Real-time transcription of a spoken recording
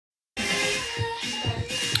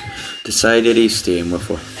decided he's staying with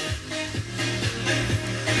her.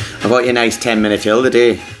 I got you a nice 10-minute hill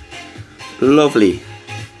today. Lovely,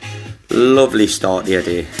 lovely start to your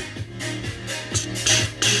day.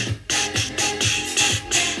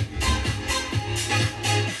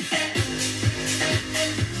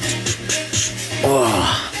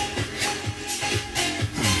 Oh.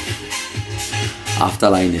 After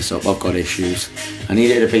lining this up, I've got issues. I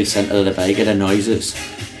need it to be centre of the bike, it noises.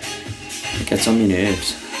 It gets on my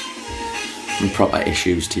nerves. And proper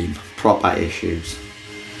issues, team. Proper issues.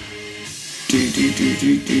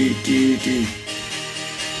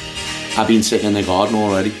 I've been sitting in the garden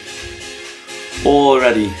already.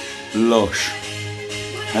 Already. Lush.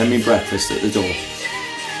 Had me breakfast at the door.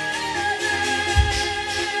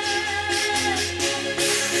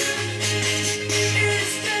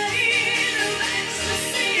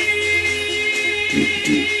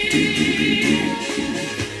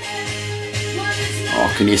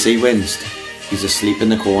 Oh, can you see Winst? He's asleep in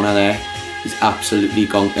the corner there. He's absolutely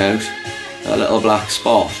gonked out. That little black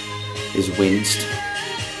spot is Winst.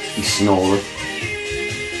 He's snoring.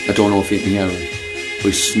 I don't know if you can hear him, but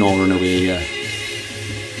he's snoring away here.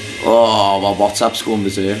 Oh, my WhatsApp's going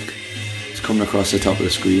berserk. It's coming across the top of the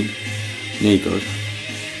screen. No good.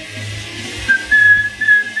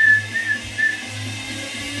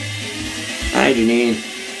 Hi, Janine.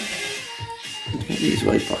 Get these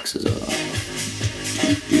white boxes off.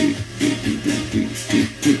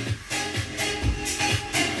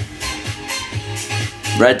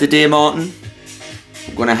 Red today, Martin.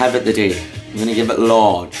 I'm going to have it today. I'm going to give it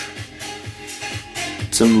large.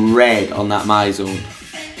 Some red on that my zone.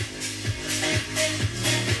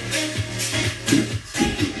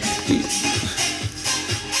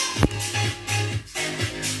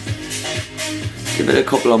 Give it a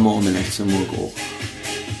couple of more minutes and we'll go.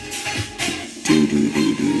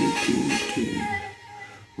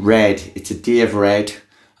 Red. It's a day of red.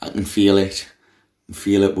 I can feel it. I can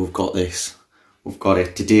feel it. We've got this. We've got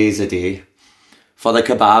it. Today's a day. For the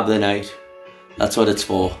kebab the night. That's what it's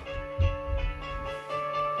for.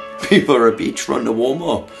 People are a beach run to warm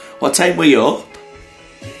up. What time were you up?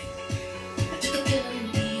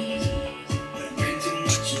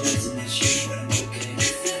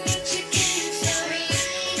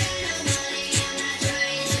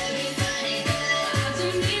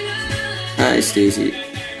 Hi, Stacey.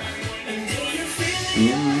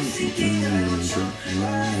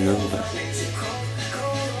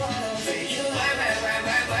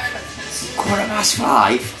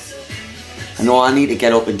 £5:15. I know I need to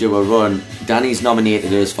get up and do a run. Danny's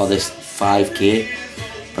nominated us for this 5k,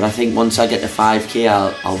 but I think once I get to 5k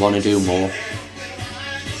I'll want to do more.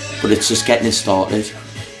 But it's just getting it started.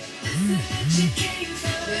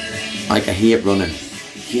 Like I hate running.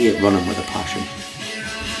 Hate running with a passion.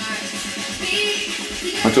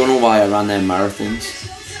 I don't know why I ran them marathons.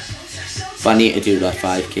 But I need to do that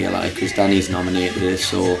 5k like, because Danny's nominated us,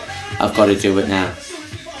 so I've got to do it now.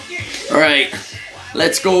 Alright,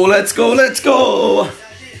 let's go, let's go, let's go!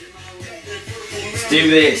 Let's do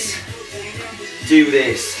this. Do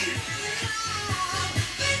this.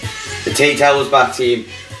 The tea towel's back, team.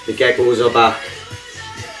 The geckos are back.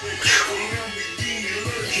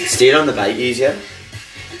 Staying on the bike easier.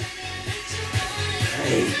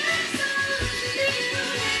 Hey.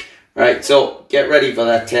 Right, so get ready for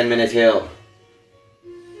that 10-minute hill.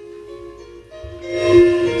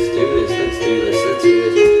 Let's do this, let's do this, let's do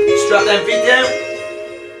this. Strap them feet down.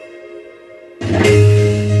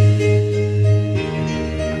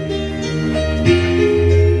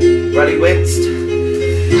 Ready, Winst?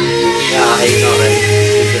 Yeah, he's not ready.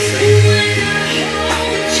 He's asleep.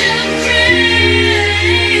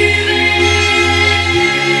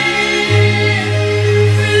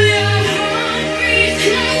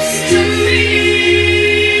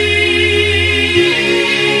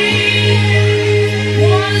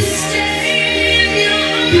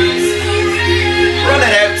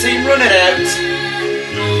 Run it out.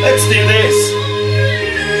 Let's do this.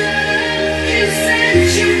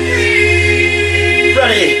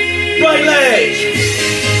 Ready. Right leg.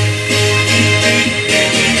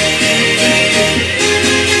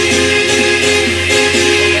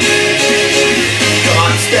 Come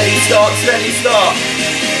on, steady start, steady start.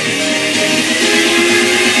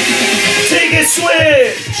 Take a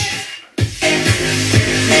switch.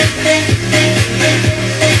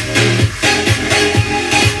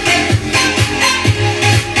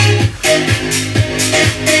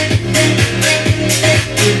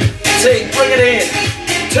 Bring it in.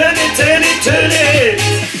 Turn it, turn it, turn it.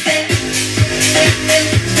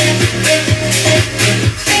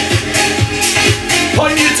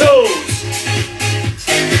 Point your toes.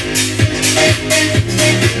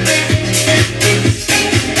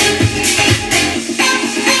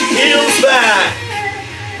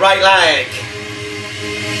 right leg.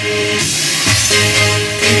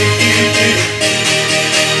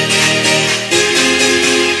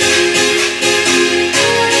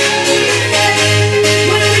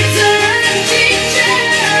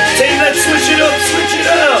 Team, let's switch it up, switch it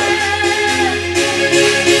up.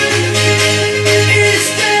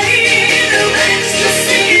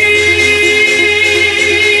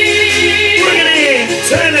 Bring it in,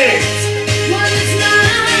 turn it.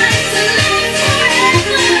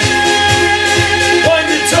 Point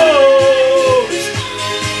the toes.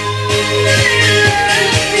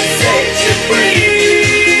 Set you free.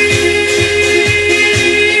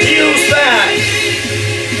 Heels back.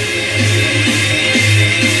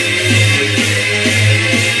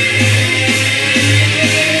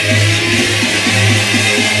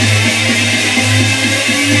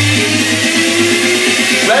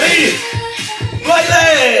 Ready? Right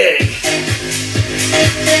leg.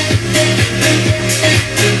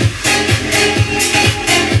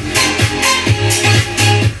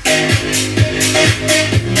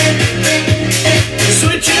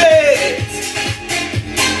 Switch it.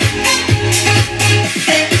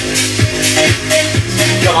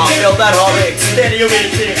 Come on, feel that heart rate. Steady your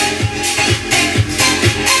waiting.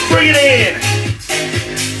 Bring it in.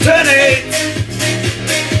 Turn it.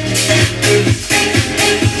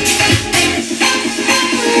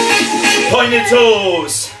 Point your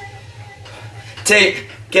toes. Team,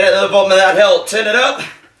 get at the bottom of that hill. Turn it up.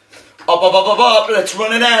 Up, up, up, up, up. Let's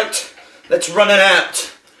run it out. Let's run it out.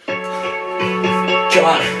 Come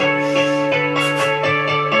on.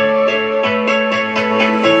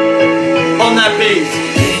 On that beat.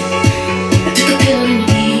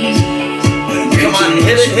 Come on,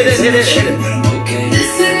 hit it, hit it, hit it, hit it.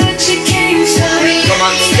 Come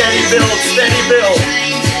on, steady build, steady build.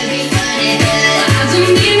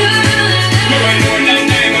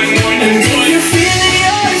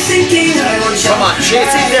 Come on,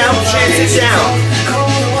 chase it down, chase it down.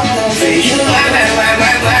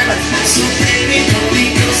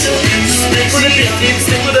 Stick with the beat, team,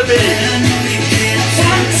 stick with the beat.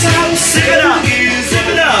 Zip it up, zip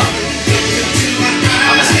it up.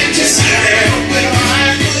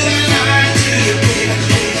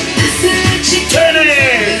 Turn it.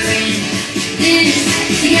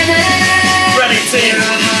 Ready, team.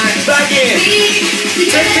 Back in.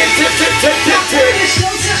 Tip, tip, tip, tip, tip, tip, tip.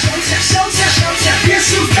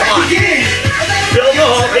 Come on. Build the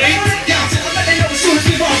whole beat.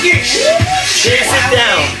 Chase it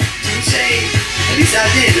down.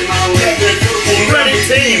 Ready,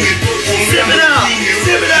 team. Zip it up.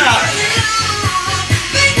 Zip it up.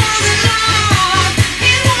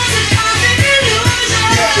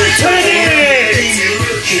 Turn it.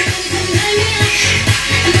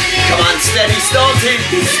 Come on, steady start, team.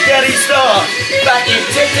 Steady start. Back in.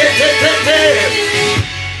 Tip, tip, tip, tip, tip.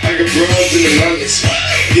 I got bras in the nuggets.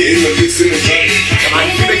 Getting nuggets in the cake. Come on,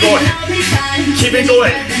 keep it going. Keep it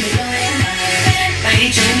going.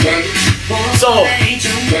 So,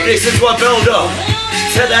 this is what build up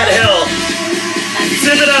to that hill.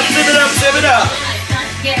 Zip it up, zip it up, zip it up.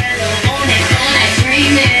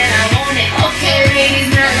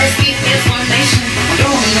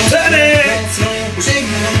 Turn it.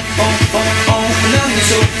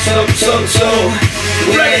 So.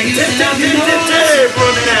 Ready, tip, tip, tip, tip, tip.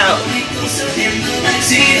 Running out.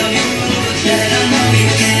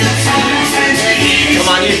 Come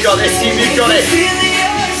on, you've got this, team, you've got it.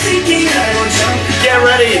 Get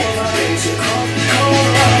ready.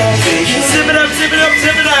 Zip it up, zip it up,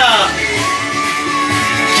 zip it up.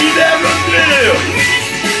 Keep that run through.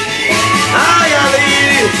 Hi, Ali.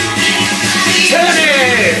 Turn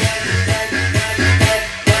it.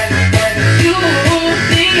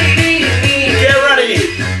 Get ready.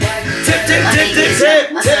 Tip, tip, tip, tip, tip,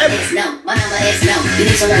 tip.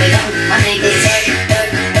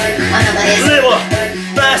 Little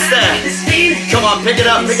faster. Come on, pick it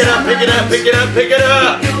up, pick it up, pick it up, pick it up, pick it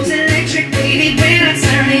up.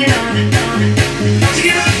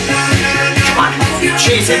 Come on,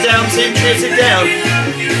 chase it down, team, chase it down.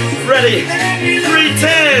 Ready, 3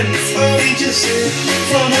 10s.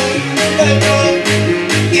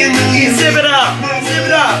 Zip it up, zip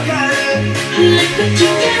it up.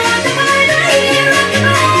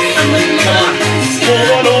 Come on,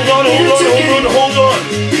 hold on, hold on, hold on, hold on, hold on.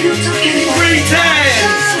 3 10s.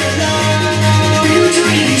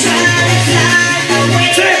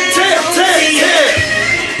 Tip, tip, tip, tip.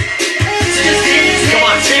 Come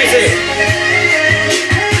on, chase it.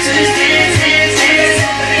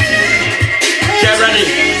 Get ready.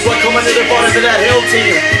 We're coming to the bottom of that hill,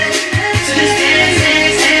 team.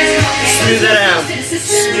 Smooth it out.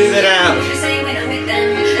 Smooth it out.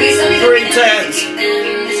 3 10s.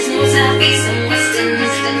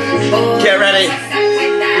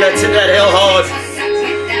 Let's hit that hill hard.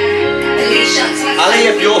 Ali,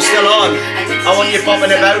 if you're still on, I want you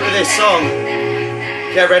bopping about with this song.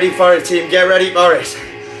 Get ready for it, team. Get ready for it.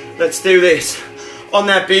 Let's do this. On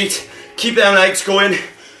that beat, keep them legs going.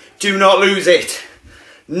 Do not lose it.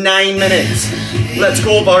 9 minutes. Let's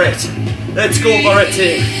go for it. Let's go for it,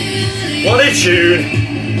 team. What a tune.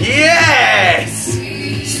 Yes!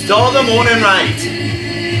 Start the morning right.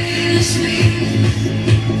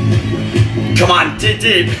 Come on, dig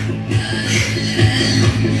deep.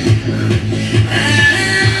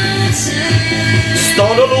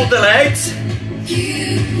 Start to load the legs.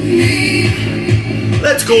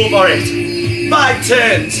 Let's go for it. 5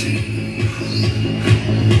 turns.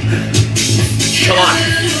 Come on,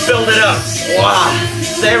 build it up. Wow,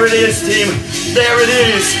 there it is, team. There it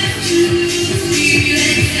is.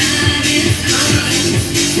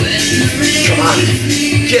 Come on,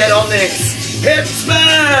 get on this. Hips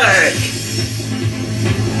back.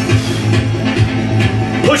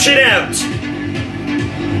 Push it out.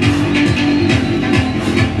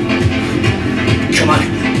 Come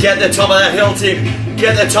on, get the top of that hill, team.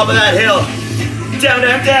 Get the top of that hill. Down,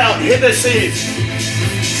 down, down. Hit the seat.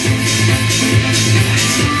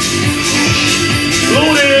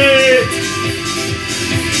 Load it!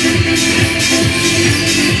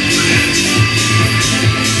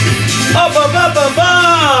 Up, up, up, up,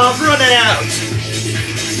 up! Run it out!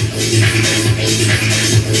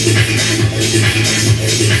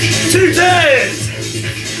 Two turns!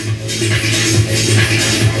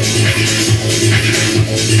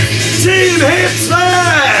 Team hips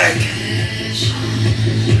back!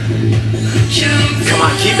 Come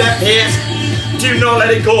on, keep that pace. Do not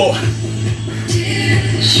let it go.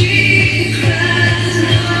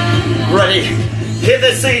 Ready, hit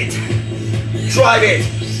the seat, drive it,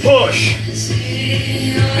 push.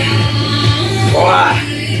 Wow.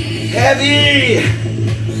 Heavy.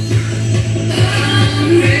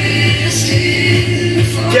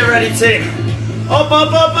 Get ready, team. Up,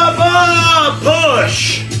 up, up, up, up,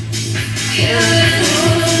 push.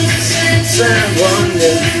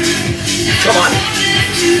 Come on,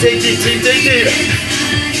 dig deep, dig deep, dig deep.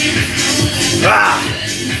 Ah.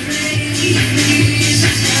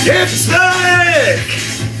 Hips back!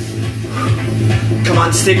 Come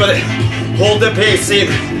on, stick with it. Hold the pace, team.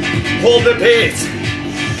 Hold the pace.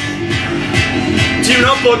 Do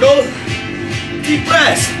not buckle. Deep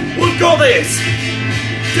breath. We've got this.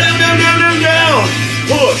 Down, down, down, down, down.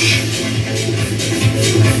 Push.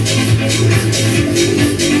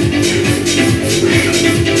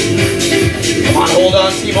 Come on, hold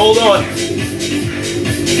on, team, hold on.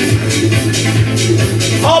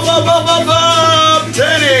 Up, up, up, up, up.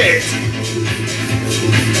 Turn it.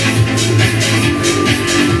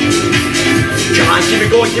 Come on, keep it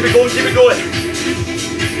going, keep it going, keep it going.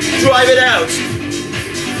 Drive it out.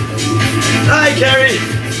 High carry.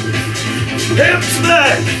 Hips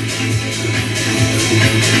back.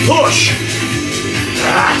 Push.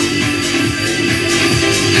 Ah.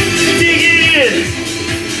 Dig in.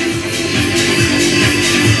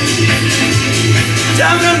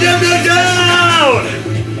 Down, down, down, down, down.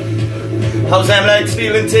 How's them legs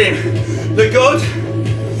feeling, team? They're good?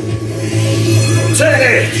 Turn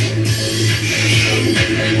it.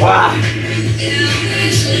 Wow.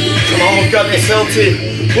 Come on, we've got this, hill team.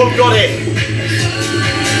 We've got it.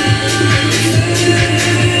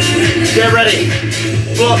 Get ready.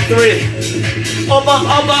 Block 3. Up, up,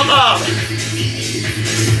 up, up, up.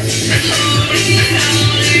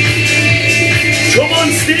 Come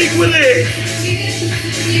on, stick with it.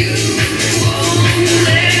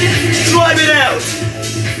 Drive it out.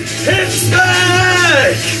 Hips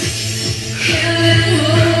back.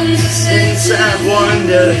 Since I've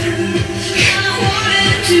wondered.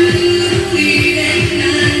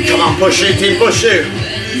 Come on, push it, team, push it.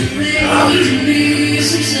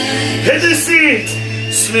 Hit the seat.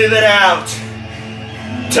 Smooth it out.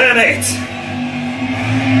 Turn it.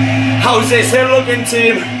 How's this hill looking,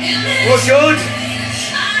 team? We're good?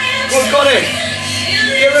 We've got it.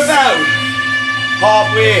 You're about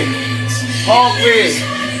halfway. Halfway.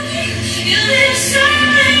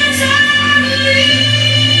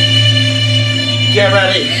 Get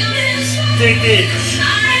ready. Dig deep.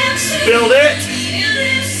 Build it.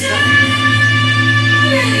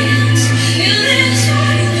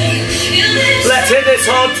 Let's hit this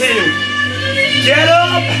hard, team. Get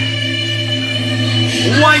up.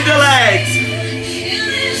 Wind the legs.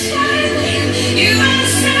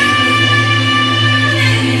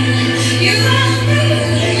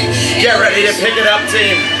 Get ready to pick it up,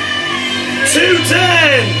 team. 2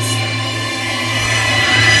 turns.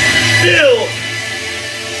 Build.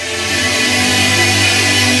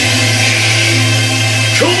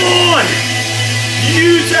 Come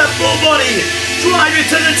Use that full body. Drive it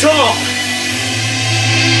to the top.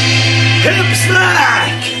 Hips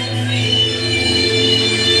back.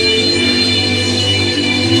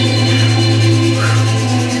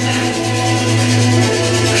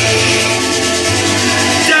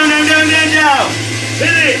 Down, down, down, down, down.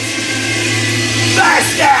 Hit it.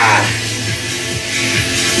 Faster.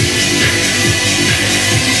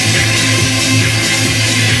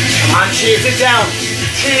 Come on, chase it down.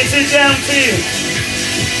 Chase it down, team.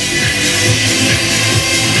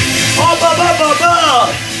 Up, up, up, up, up.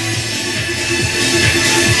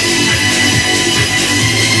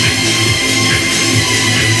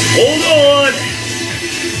 Hold on.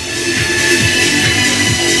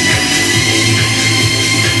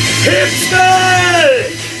 Hips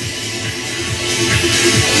back.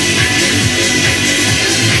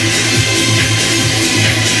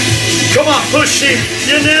 Come on, push him.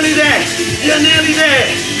 You're nearly there. You're nearly there.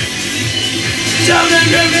 Down, down,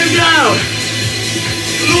 down, down, down.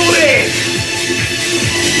 Roll it.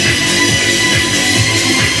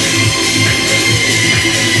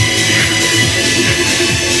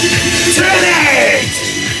 Turn it.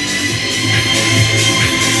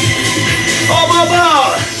 Up, up,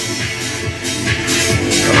 up.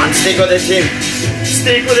 Come on, stick with it, team.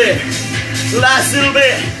 Stick with it. Last little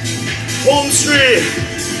bit. Home straight.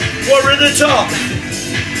 We're at the top.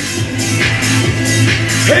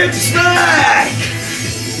 Hips back.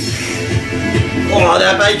 Oh,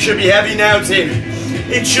 that bike should be heavy now, team.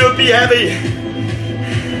 It should be heavy.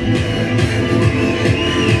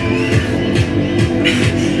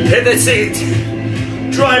 Hit the seat.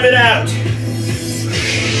 Drive it out.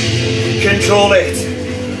 Control it.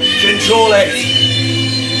 Control it.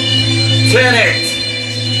 Turn it.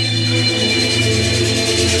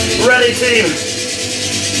 Ready, team.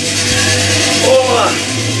 Over.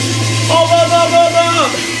 Up, up, up, up,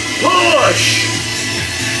 up. Push.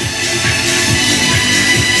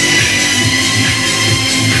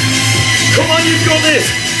 Come on, you've got this.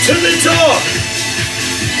 To the top.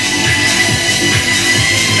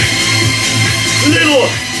 Little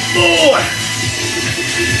more.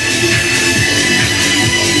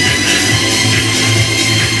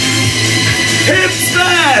 Hips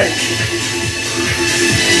back.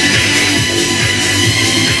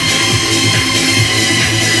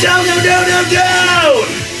 Down, down, down, down, down.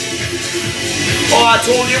 Oh, I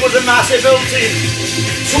told you it was a massive build, team.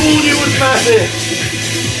 Told you it was massive.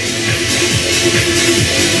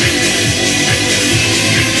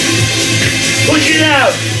 Push it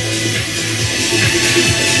out.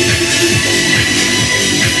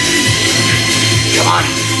 Come on.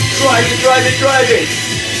 Drive it, drive it, drive it.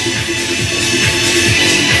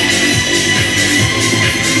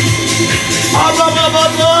 Up, up, up,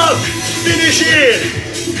 up, up. Finish it.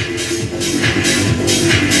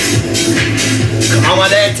 Come on, we're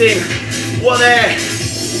there, team. We're there.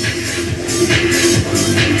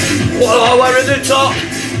 Whoa, we're at the top.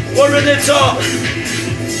 We're at the top.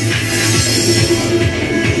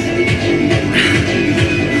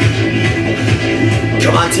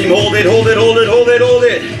 Come on, team. Hold it, hold it, hold it, hold it, hold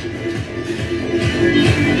it.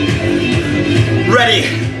 Ready.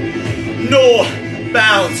 No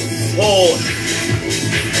bounce. Hold.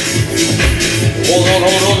 Hold on,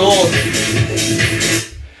 hold on, hold.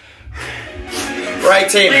 Right,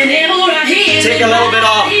 team. Take a little bit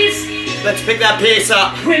off. Let's pick that pace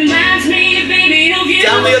up. Down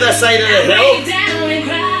the other side of the hill.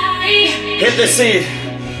 Hit the seat.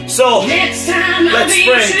 So, let's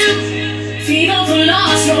sprint.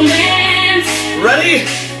 Ready?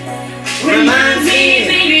 Remind me.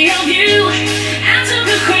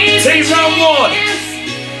 Take round one.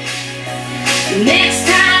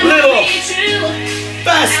 Little.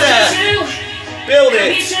 Faster. Build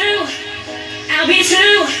it. I'll be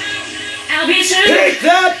true. I'll be true. Pick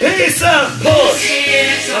that pace up. Push.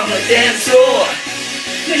 On the dance floor.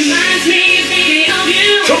 Reminds me, baby, of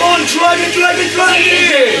you. Come on, drive it, drive it, drive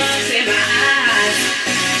it. In my eyes.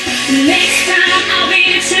 Next time I'll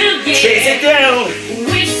be true. Chase it down.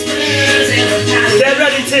 Whispers in her time. Get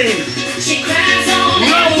ready, team. She cries on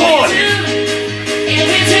Round one.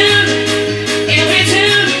 every tune. Every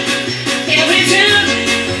tune. Every tune.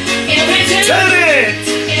 Every tune. Turn it.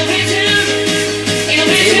 Every tune.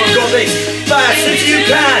 Every Team, we've got this. Fast as you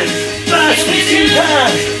can. Fast as you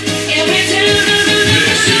can. Every tune.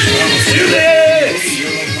 Do this.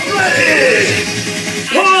 Ready.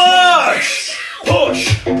 Push. Push.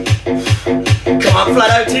 Come on,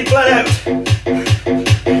 flat out, team, flat out.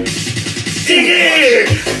 Dig in.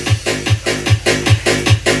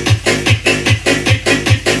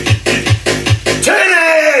 Turn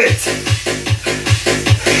it.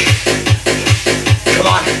 Come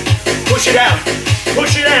on. Push it out.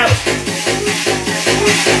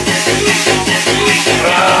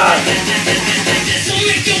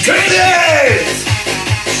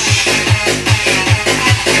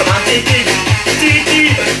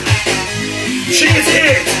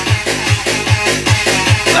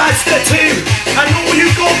 Faster, team. I know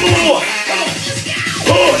you've got more.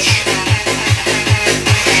 Push.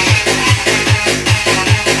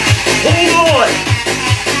 Hold on.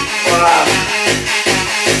 Wow.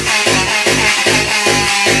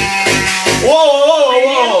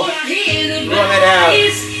 Whoa. Run it out.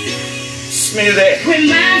 Smooth it.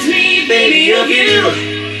 Reminds me, baby, of you.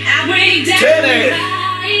 I break down. Turn it.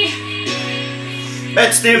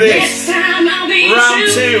 Let's do this. Round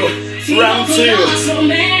two. Round two.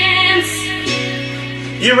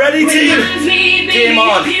 You ready, team? Game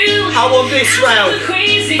on. I want this round.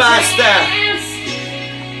 Faster.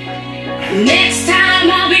 Next time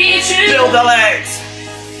I'll be true. Build the legs.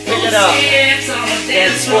 Pick it up.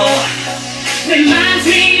 Dance floor. Reminds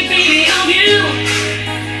me, baby, of you.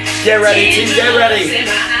 Get ready, team. Get ready.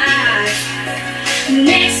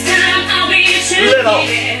 Next time I'll be true. Little.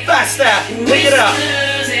 Faster. Pick it up.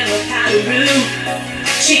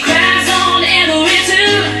 She cries on every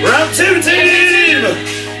tune. Round two, team.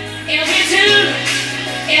 Every tune.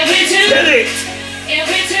 Every tune. Get it.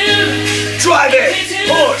 Every tune. Drive it.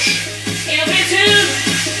 Push. Every tune.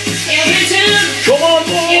 Every tune. Come on,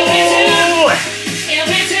 boy.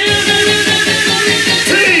 Every tune.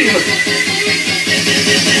 Team.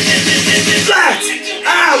 Flat.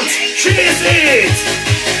 Out. Chase it.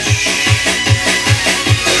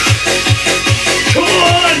 Come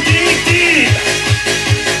on, deep.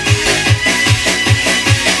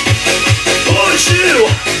 Push you.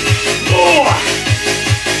 More.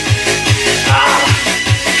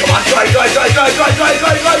 Come on,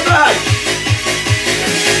 drive.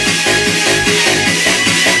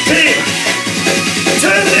 Team.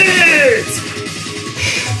 Turn it.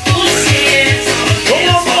 Come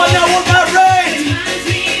on, boy, now on that rain.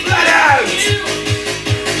 Let out.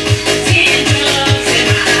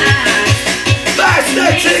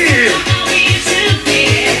 Faster, team.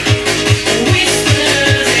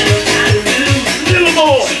 Little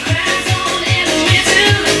more.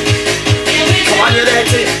 Come on, you're there,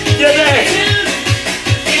 team. You're there.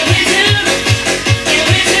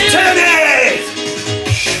 Turn it.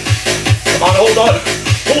 Come on, hold on.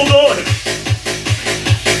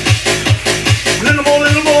 Little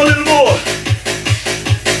more.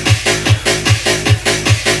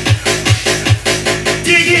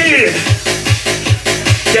 Dig in.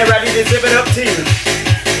 Get ready to zip it up, team.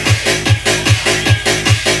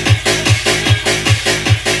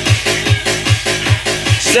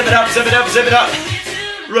 Zip it up.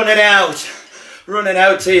 Run it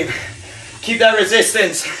out, team. Keep that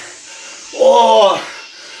resistance. Oh,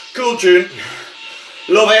 cool tune.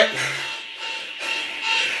 Love it.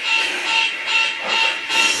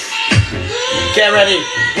 Get ready.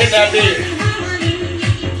 Hit that beat.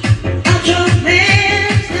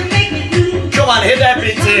 Come on, hit that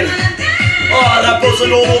beat, team. Oh, that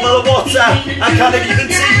buzzing all over the water. I can't even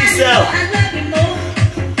see myself.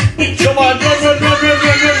 Come on,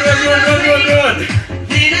 run.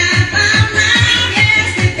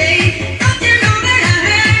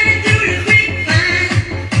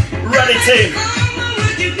 Ready, team.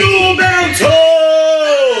 No down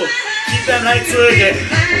toe. Keep them legs working.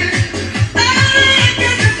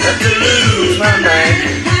 Have to lose my mind.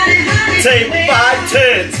 Take 5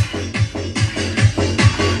 turns.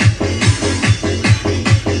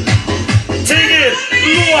 Take it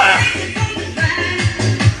lower.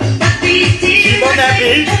 Keep on that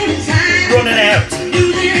beat. Running out.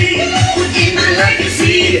 Let me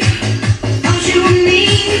see.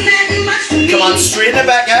 Come on, straighten it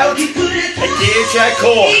back out. Engage that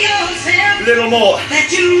core. Little more.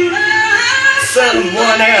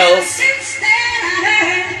 Someone else.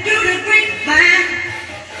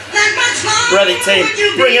 Ready, team.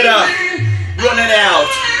 Bring it up. Run it out.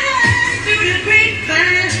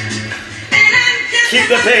 Keep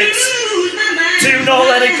the pace. Do not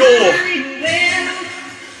let it go.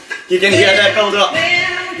 You can hear that build up.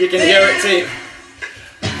 You can hear it, team.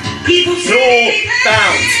 No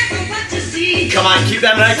bounce. Come on, keep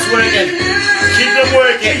them legs working. Keep them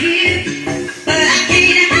working.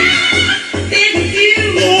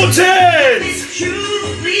 More turns.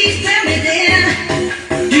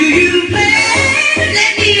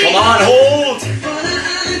 Come on, hold.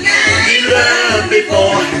 You learned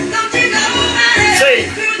before. Team,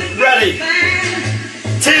 ready.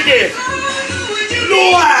 Take it.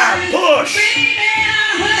 Lower, push.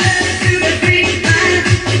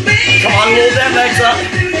 Come on, roll them legs up.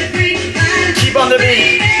 Keep on the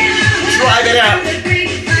beat. Drive it out.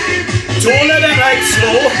 Don't let them legs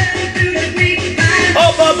slow.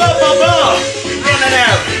 Up. Run it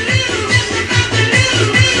out.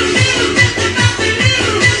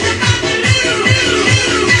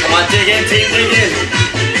 Come on, dig in, team,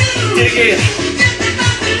 dig in.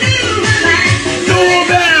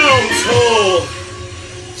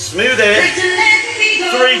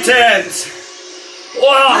 Right hands.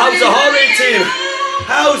 Wow, how's the heart rate, team?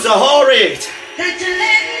 How's the heart rate?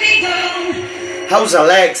 How's the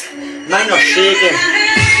legs? Mine are shaking.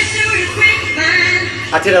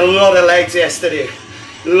 I did a lot of legs yesterday.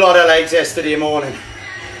 Morning.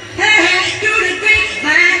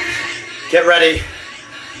 Get ready.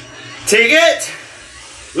 Take it.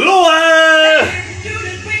 Lower.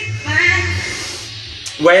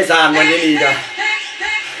 Where's Anne when you need her?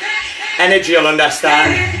 Energy will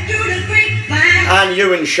understand. And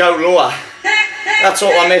you and shout lower. That's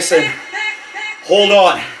what we're missing. Hold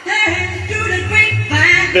on.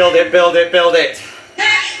 Build it, build it, build it.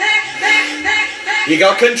 You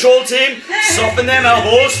got control, team. Soften them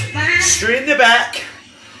elbows. Straighten the back.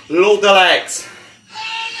 Load the legs.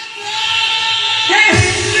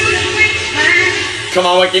 Come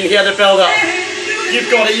on, we can hear the build up.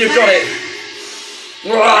 You've got it, you've got it.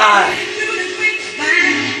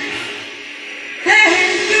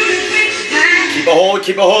 Keep a hold,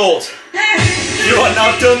 keep a hold. You are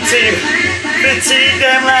not done, team. Fatigue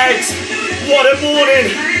them legs. What a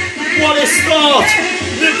morning. What a start.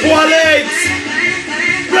 The poor legs.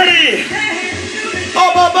 Ready.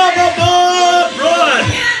 Up, up, up, up, up. Run.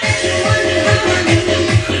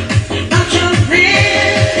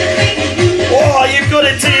 Oh, you've got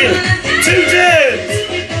it, team. 2 turns.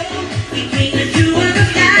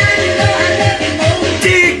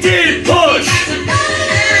 Dig, dig, push.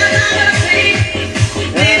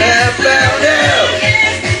 And up, down, down.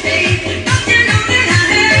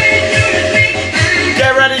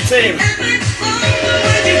 Get ready, team.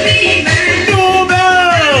 No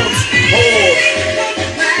bounce. Hold.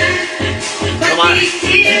 Come on.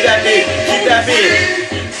 Keep that beat. Keep that beat.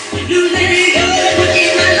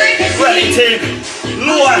 Ready, team.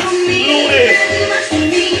 Lower. Load it.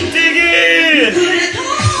 Dig in.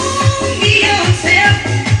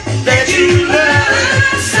 That you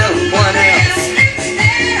love someone else.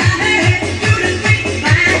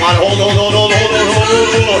 Come on, hold. Little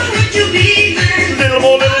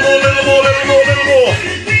more.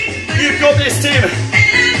 You've got this, team.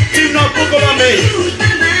 Do not buckle on me.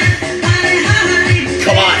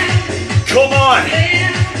 Come on.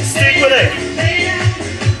 Stick with it.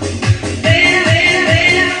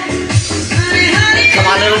 Come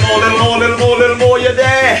on, little more. You're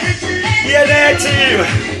there, team.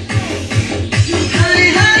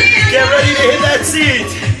 Get ready to hit that seat.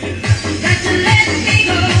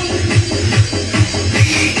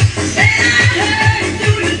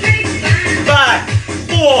 Back,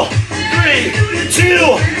 4, 3,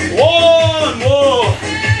 2, 1 more.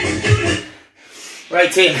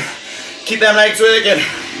 Right, team. Keep them legs working.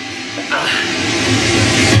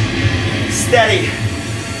 Steady.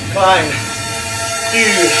 Climb.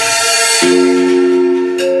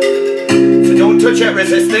 So don't touch that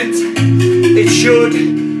resistance. It should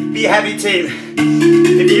be heavy, team.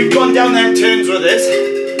 If you've gone down them turns with this,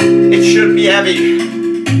 it should be heavy.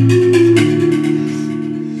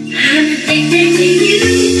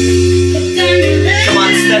 Come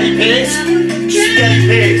on, steady pace. Steady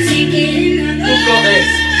pace. Who's got this?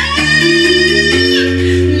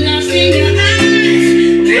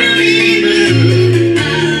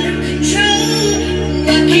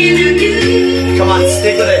 Come on,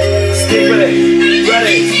 stick with it.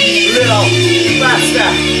 Ready, little,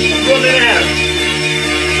 faster, running out.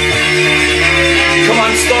 Come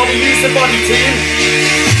on, start to use the body, team.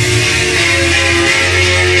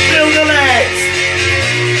 Build the legs.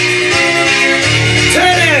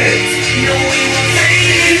 Turn it.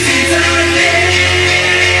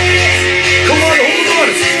 Come on, hold on.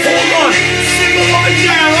 Single line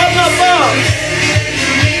down, up.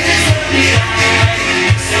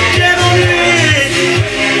 Get on it.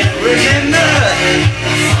 Remember.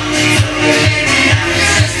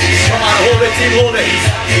 Come on, hold it, team, hold it.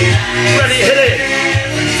 Ready, hit it.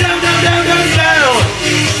 Down.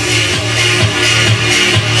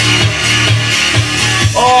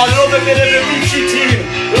 Oh, I love a bit of the Richie team.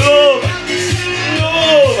 Love.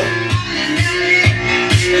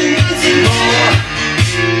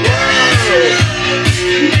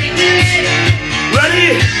 Ready?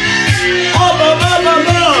 Up.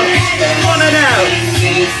 On and out.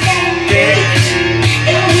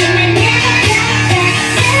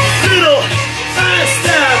 Little,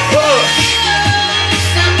 faster push.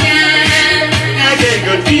 I get a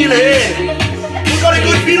good feeling. We got a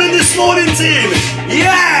good feeling this morning, team.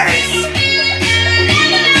 Yes.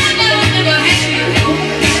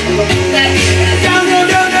 Down.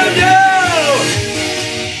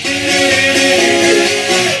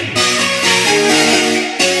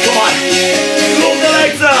 Come on. Load the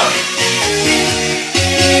legs up.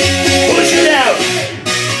 Push it out.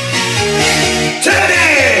 Turn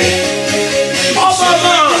it.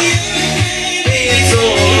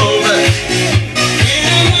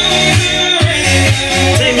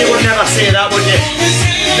 that, would you?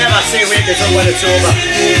 Never say wake it up when it's over.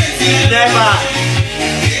 Never.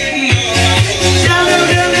 No, no,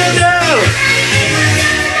 no, no, no.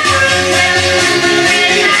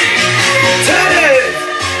 Turn it.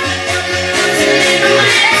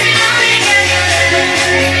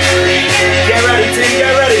 Get ready, team,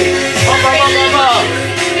 get ready. Up, up, up, up, up.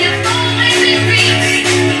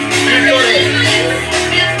 You got it.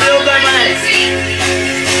 Build them legs.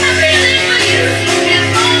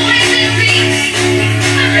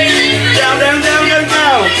 Down, down, down, down,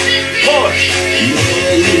 down. Push.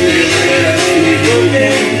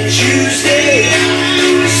 Tuesday,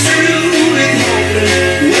 through and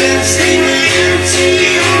hoping. Wednesday,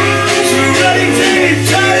 empty arms. Ready, team,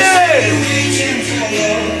 turn it.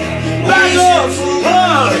 Back up,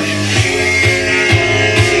 push.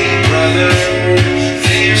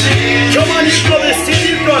 Come on, you've got this, team,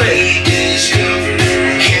 you've got it.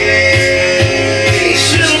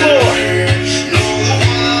 Still more.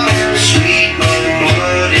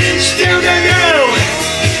 Down, down, down.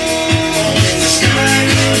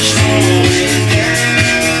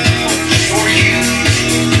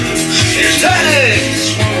 Turn it.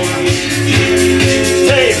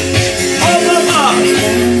 Team, up, up, up.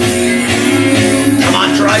 Come on,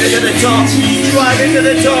 drive it to the top. Drive it to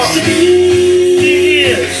the top.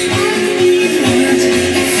 Years.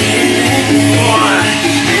 One.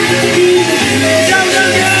 Down, down,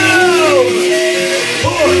 down.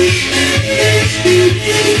 Push.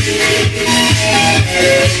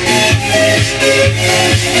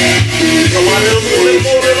 Come on, little more, little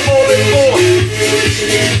more, little more, little more.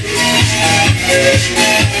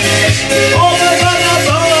 Up, up, up, up,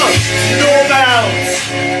 up. No bounce.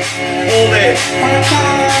 Hold it.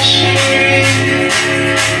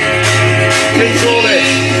 Control it.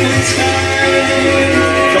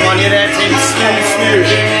 Come on, you're there, team. Smooth, smooth.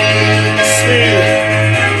 Smooth.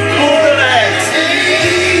 Hold the legs.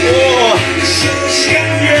 Oh.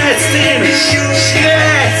 Yes, team.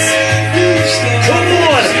 Yes. Come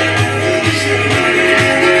on.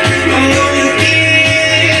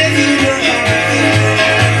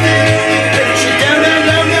 Finish it. Down, down,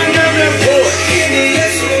 down, down, down, down. Push.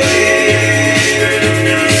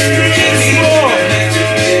 Strong.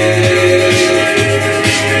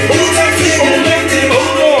 Hold that, team. Hold that, team.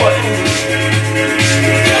 Hold on.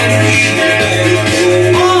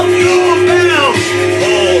 Up, your bound.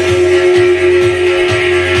 Hold.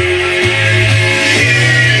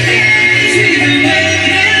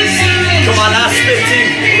 Come on, last bit, team.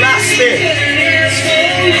 Last bit.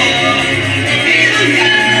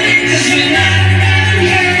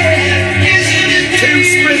 Two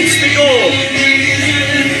sprints to go.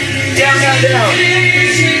 Down, down, down.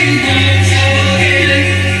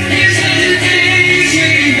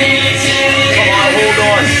 Come on, hold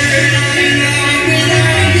on.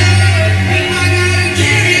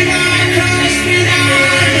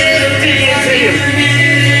 Dig in, team.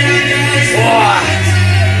 Oh.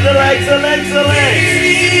 The legs, the legs, the legs.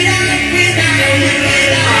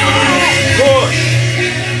 Push.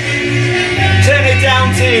 Turn it down,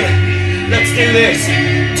 team. Let's do this.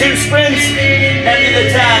 Two sprints, empty the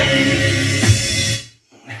tank.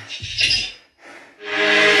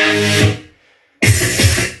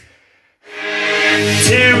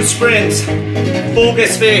 Two sprints.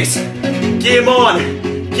 Focus face. Game on.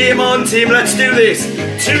 Game on, team. Let's do this.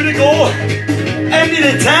 Two to go. Empty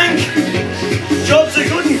the tank. Jobs are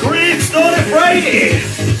good and great. Start it Friday.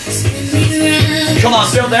 Come on,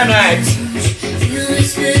 build them legs.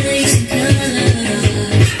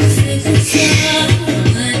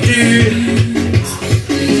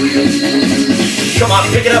 Come on,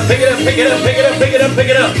 pick it up, pick it up, pick it up, pick it up, pick it up, pick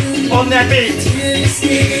it up. On that beat.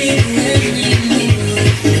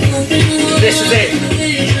 This is it.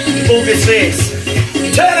 Focus face.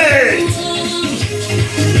 Turn it.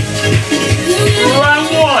 Round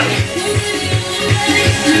one.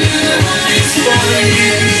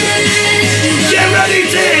 Get ready,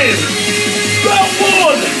 team. Round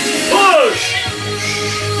one. Push.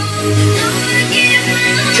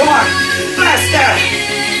 Come on. Faster.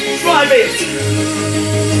 Drive it.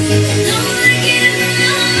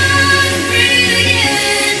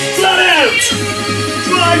 Flat out.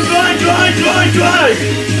 Drive, drive, drive, drive, drive.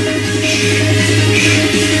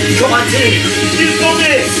 Come on, team. You've got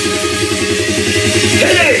this.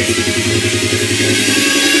 Hit it.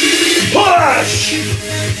 Push.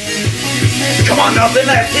 Come on, nothing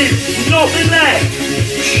left, team. Nothing left.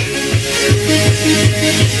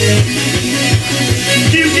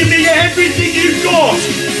 You give me everything you've got.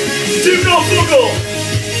 Do not buckle.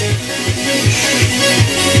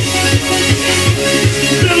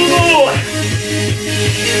 Little more.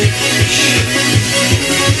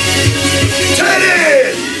 Turn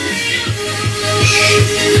it!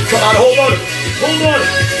 Come on, hold on, hold on,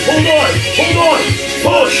 hold on, hold on,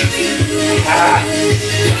 push! Ah.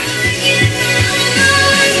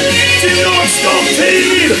 Do not stop,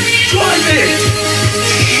 team! Drive it!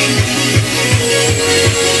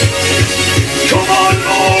 Come on,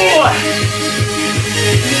 more!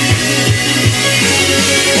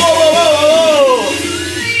 Whoa, whoa, whoa, whoa!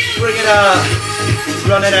 Bring it up.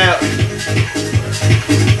 Run it out.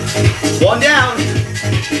 One down.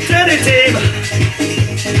 Turn it, team.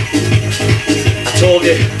 I told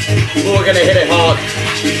you, we were going to hit it hard.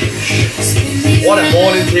 What a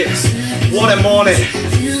morning, kids. What a morning.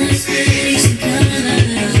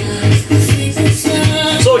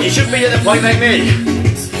 So you should be at the point like me,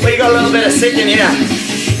 where you got a little bit of sick in here.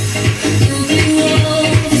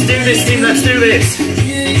 Let's do this, team. Let's do this.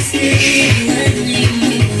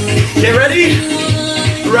 Get ready?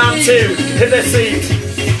 Round 2. Hit the seat.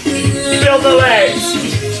 Build the legs.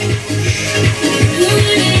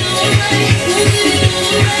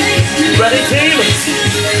 Ready, team?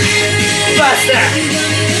 Faster.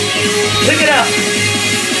 Pick it up.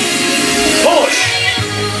 Push.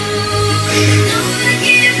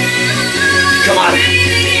 Come on.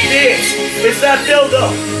 It's that build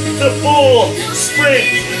up. The full sprint.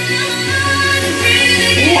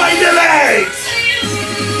 Wind the legs.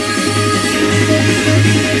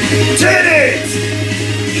 Turn it.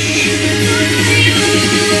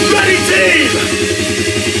 Ready, team.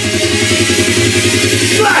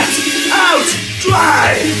 Flat out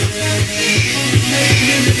drive.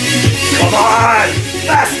 Come on.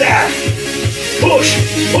 Faster. Push,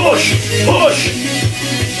 push, push.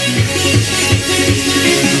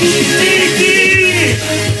 Deep, deep.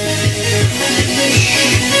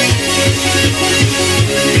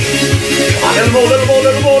 Come on, little more, little more,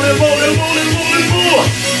 little more, little more, little more, little more, little more.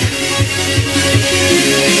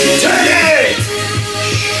 Turn it.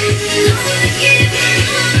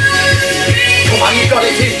 Come on, you got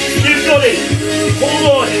it, team. You got it. Hold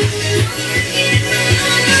on.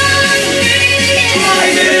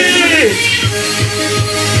 Drive it.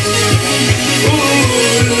 Ooh.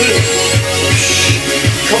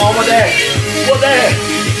 Come on, we're there. We're there.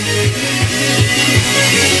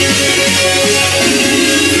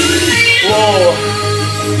 Whoa.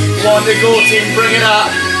 One to go, team. Bring it up.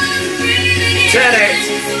 Turn it.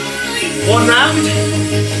 One round.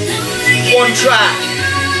 One track.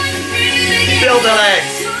 Build the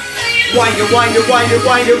legs. Wind it, wind it, wind it,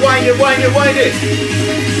 wind it, wind it, wind it, wind it.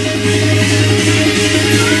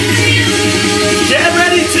 Get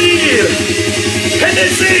ready, team. Hit the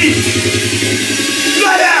seat.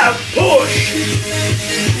 Right out. Push.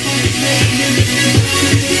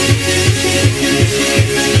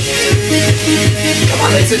 Come on,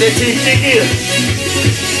 let's do it, team. Dig in.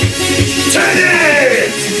 Turn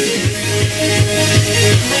it.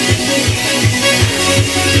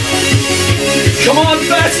 Come on,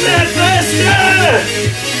 faster, faster.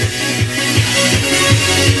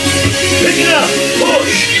 Pick it up.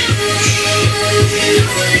 Push.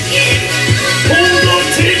 Hold on,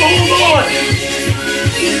 team, hold on.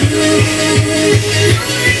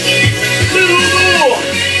 Little more.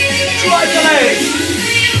 Drive the legs.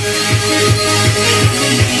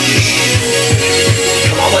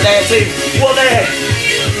 Come on, we're there, team. We're there.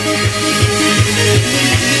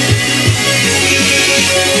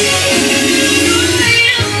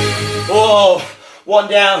 Oh, one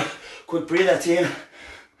down. Quick breather, team.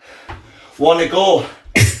 One to go.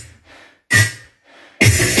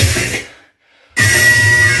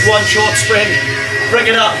 One short sprint. Bring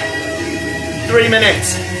it up. 3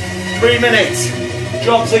 minutes. 3 minutes.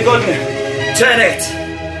 Drops a good one. Turn it.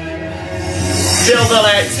 Build the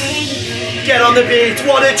legs. Get on the beat.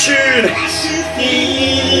 What a tune.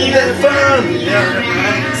 Even firm.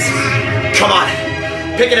 Come on.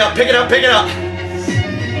 Pick it up, pick it up, pick it up.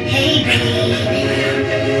 Hey,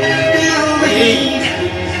 Breathe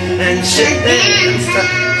and shake and stop.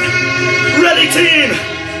 Ready, team.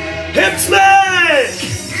 Hip smash.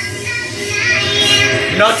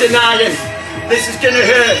 Not denying. This is gonna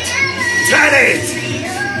hurt. Turn it.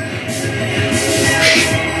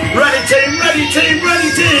 Ready, team, ready, team, ready,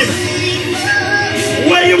 team.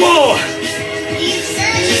 Where you are.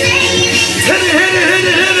 Hit it, hit it, hit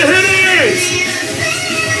it, hit it, hit it.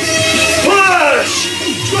 Push.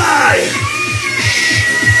 Drive.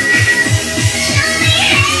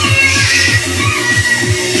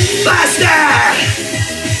 Faster.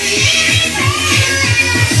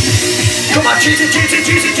 Come on, cheese it, cheese it,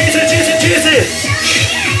 cheese it, cheese it, cheese it, cheese it.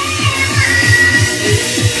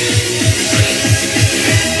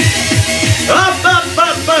 Up, up,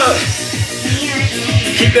 up, up.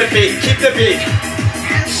 Keep the beat, keep the beat.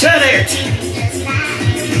 Turn it.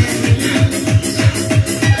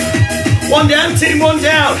 One down, team, one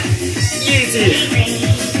down. Easy.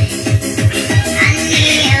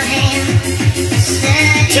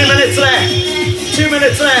 2 minutes left. 2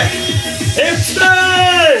 minutes left. Hips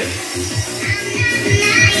back.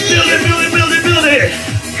 Build it, build it, build it, build it.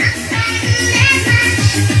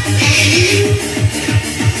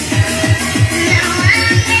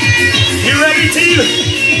 You ready, team?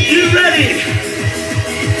 You ready?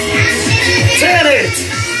 Turn it.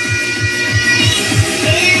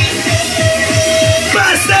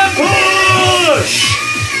 Faster push.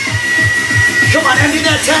 Come on, empty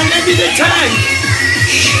that tank, empty the tank.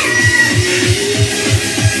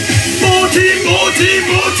 More team, more team,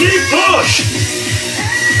 more team, push.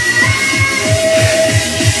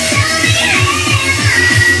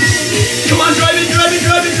 Come on, drive it, drive it,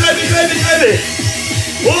 drive it, drive it, drive it, drive it.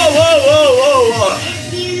 Whoa, whoa, whoa, whoa, whoa.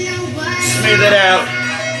 Smooth it out.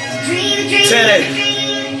 Turn it.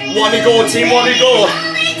 One to go, team, one to go.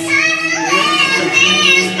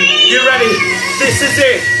 You ready? This is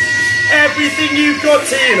it. Everything you've got,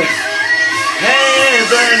 team.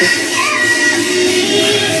 Heaven.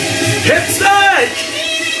 Hips back.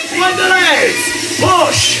 One the legs.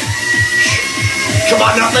 Push. Come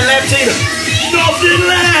on, nothing left, team. Nothing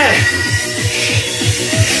left.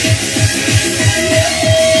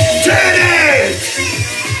 Turn it.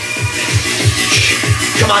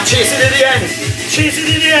 Come on, chase it to the end. Chase it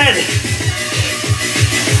to the end.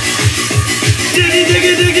 Dig it, dig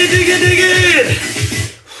it, dig it, dig it, dig it.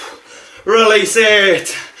 Release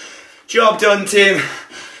it. Job done, team.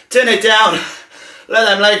 Turn it down. Let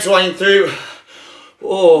them legs wind through.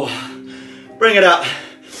 Oh, bring it up.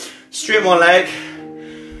 Straighten one leg.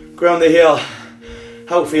 Ground the heel.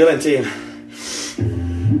 How feeling, team?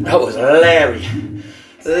 That was Larry.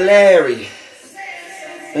 Larry.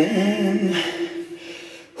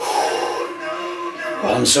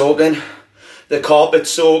 I'm soaking. The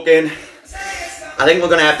carpet's soaking. I think we're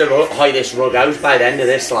going to have to hide this rug out by the end of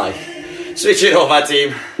this, like. Switch it over,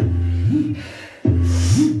 team.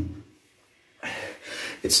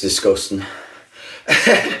 It's disgusting.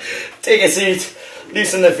 Take a seat.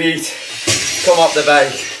 Loosen the feet. Come up the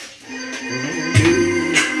bike.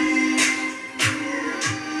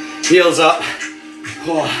 Heels up.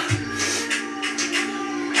 Oh.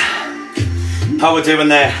 How we doing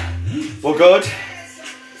there? We're good?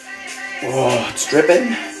 Oh, it's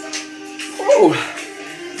dripping. Oh.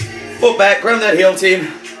 Foot back, ground that heel, team.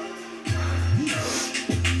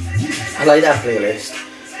 I like that playlist.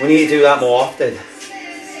 We need to do that more often.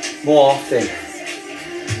 More often.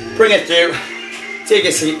 Bring it through. Take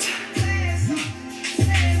a seat.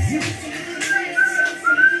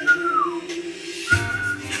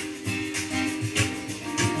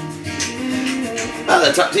 At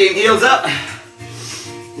the top, team, heels up.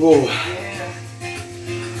 Whoa.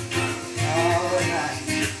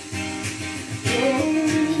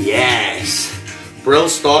 Yes. Brill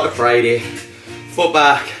start of Friday. Foot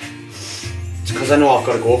back. It's because I know I've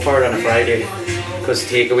got to go for it on a Friday. Because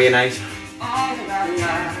takeaway night.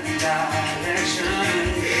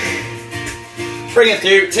 Bring it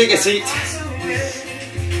through. Take a seat.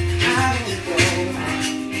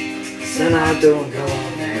 Then I don't go.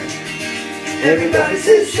 Everybody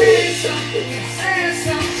says something.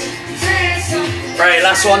 Right,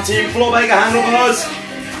 last one, team. Floor bike, handlebars.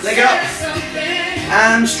 Leg up.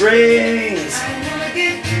 Hamstrings.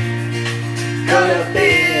 Caught up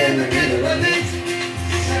in the middle of it.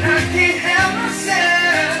 And I can't help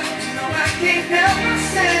myself. No, I can't help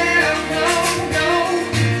myself. No, no.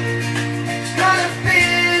 Caught up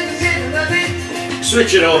in the middle of it.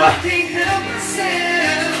 Switch it over. I can't help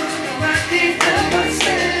myself. No, I can't help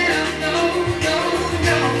myself. No, no,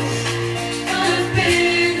 no. Caught up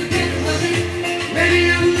in the middle of it. Maybe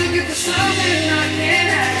I'm looking for something I can't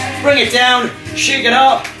have. Bring it down. Shake it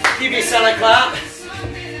up. Give yourself a clap.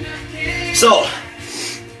 So,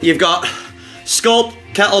 you've got sculpt,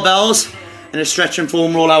 kettlebells, and a stretch and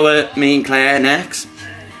foam roller with me and Claire next.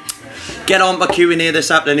 Get on for Q&A this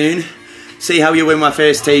afternoon. See how you win my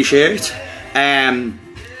first t-shirt. And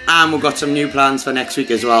we've got some new plans for next week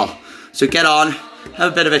as well. So get on,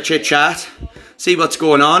 have a bit of a chit chat, see what's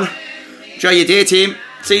going on. Enjoy your day, team.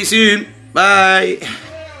 See you soon. Bye.